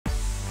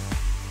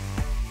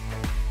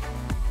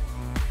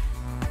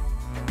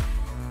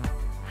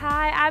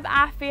I'm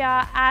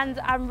Afia and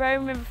I'm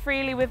roaming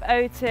freely with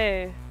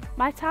O2.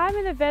 My time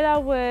in the villa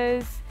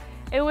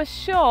it was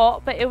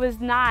short, but it was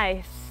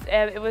nice.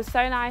 It was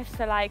so nice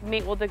to like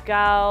meet all the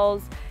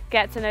girls,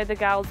 get to know the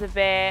girls a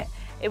bit.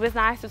 It was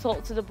nice to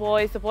talk to the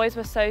boys. The boys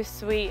were so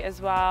sweet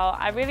as well.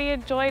 I really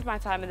enjoyed my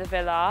time in the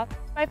villa.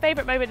 My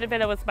favourite moment in the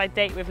villa was my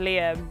date with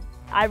Liam.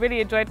 I really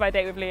enjoyed my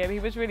date with Liam. He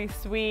was really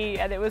sweet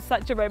and it was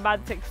such a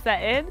romantic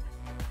setting.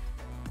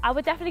 I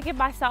would definitely give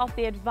myself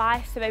the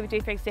advice to maybe do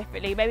things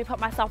differently, maybe put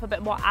myself a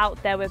bit more out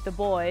there with the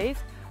boys.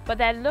 But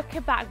then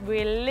looking back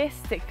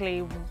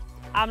realistically,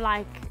 I'm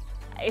like,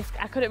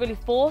 I couldn't really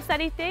force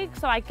anything.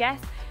 So I guess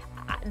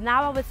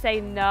now I would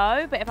say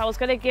no, but if I was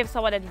going to give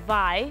someone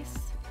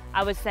advice,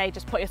 I would say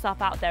just put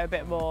yourself out there a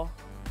bit more.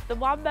 The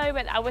one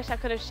moment I wish I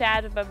could have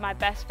shared with my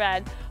best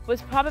friend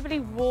was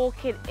probably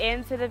walking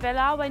into the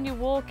villa. When you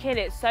walk in,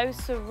 it's so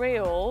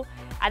surreal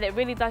and it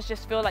really does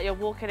just feel like you're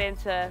walking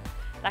into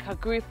like a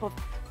group of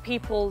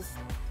people's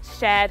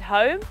shared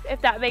home, if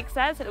that makes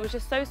sense. And it was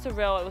just so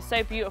surreal, it was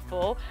so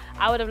beautiful.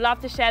 I would have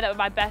loved to share that with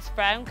my best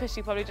friend because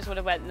she probably just would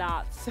have went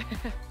nuts.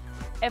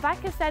 If I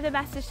could send a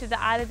message to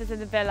the islanders in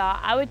the villa,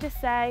 I would just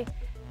say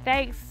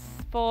thanks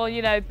for,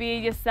 you know,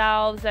 being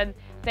yourselves, and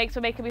thanks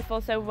for making me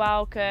feel so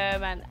welcome,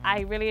 and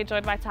I really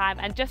enjoyed my time,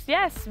 and just,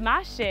 yeah,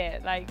 smash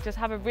it. Like, just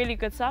have a really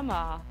good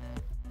summer.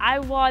 I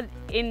want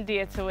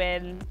India to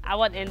win. I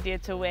want India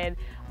to win.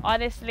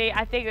 Honestly,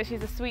 I think that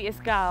she's the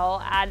sweetest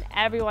girl and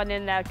everyone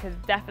in there can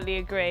definitely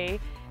agree.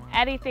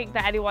 Anything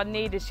that anyone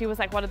needed, she was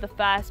like one of the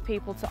first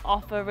people to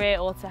offer it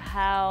or to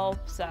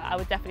help. So I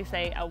would definitely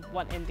say I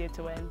want India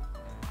to win.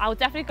 I will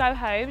definitely go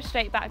home,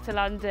 straight back to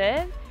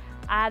London.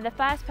 And the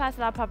first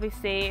person I'll probably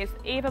see is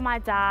either my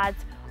dad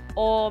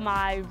or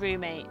my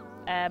roommate,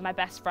 my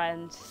best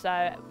friend.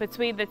 So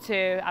between the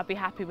two, I'll be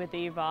happy with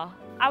either.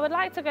 I would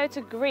like to go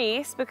to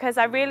Greece because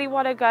I really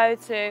want to go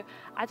to,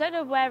 I don't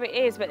know where it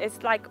is, but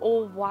it's like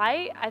all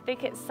white. I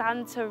think it's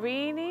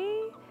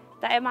Santorini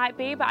that it might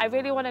be, but I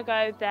really want to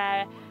go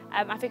there.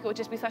 I think it would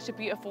just be such a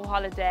beautiful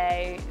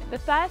holiday. The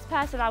first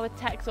person I would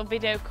text or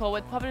video call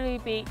would probably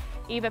be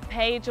either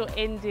Paige or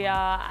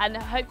India, and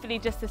hopefully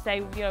just to say,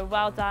 you know,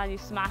 well done, you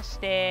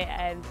smashed it,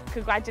 and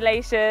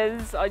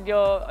congratulations on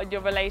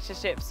your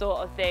relationship sort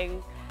of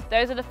thing.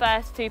 Those are the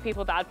first two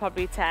people that I'd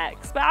probably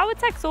text, but I would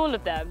text all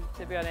of them,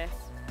 to be honest.